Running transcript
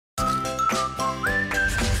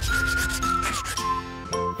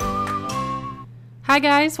Hi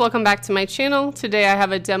guys, welcome back to my channel. Today I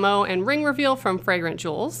have a demo and ring reveal from Fragrant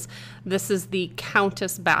Jewels. This is the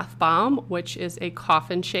Countess Bath Bomb, which is a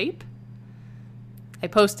coffin shape. I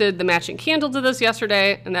posted the matching candle to this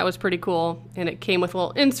yesterday, and that was pretty cool. And it came with a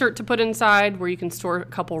little insert to put inside where you can store a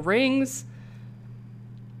couple rings.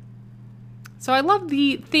 So I love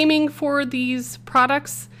the theming for these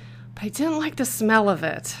products, but I didn't like the smell of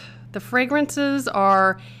it. The fragrances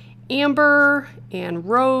are amber and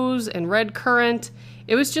rose and red currant.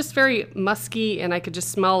 It was just very musky, and I could just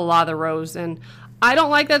smell a lot of the rose, and I don't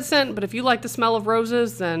like that scent, but if you like the smell of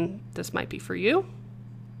roses, then this might be for you.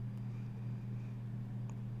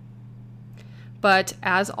 But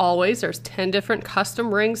as always, there's 10 different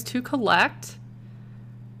custom rings to collect.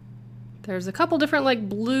 There's a couple different like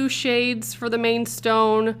blue shades for the main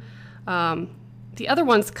stone. The other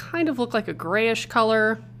ones kind of look like a grayish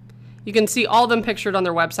color. You can see all of them pictured on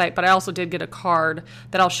their website, but I also did get a card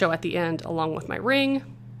that I'll show at the end along with my ring.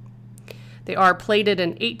 They are plated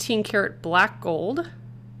in 18 karat black gold.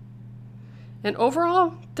 And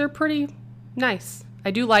overall, they're pretty nice. I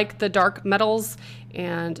do like the dark metals,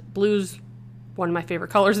 and blue's one of my favorite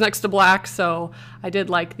colors next to black, so I did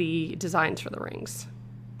like the designs for the rings.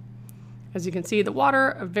 As you can see, the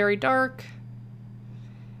water are very dark,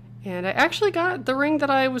 and I actually got the ring that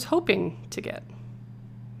I was hoping to get.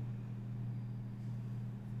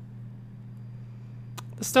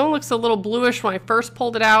 The stone looks a little bluish when I first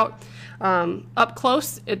pulled it out. Up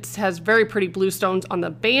close, it has very pretty blue stones on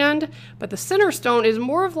the band, but the center stone is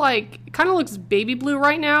more of like, it kind of looks baby blue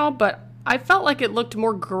right now, but I felt like it looked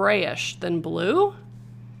more grayish than blue.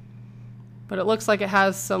 But it looks like it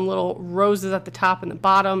has some little roses at the top and the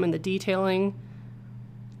bottom and the detailing.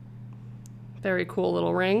 Very cool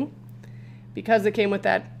little ring. Because it came with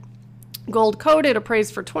that gold code, it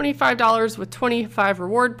appraised for $25 with 25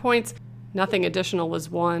 reward points. Nothing additional was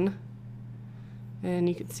won. And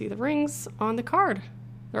you can see the rings on the card.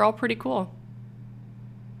 They're all pretty cool.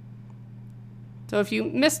 So if you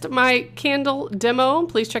missed my candle demo,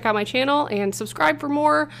 please check out my channel and subscribe for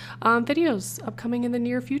more videos upcoming in the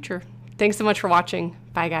near future. Thanks so much for watching.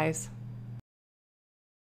 Bye guys.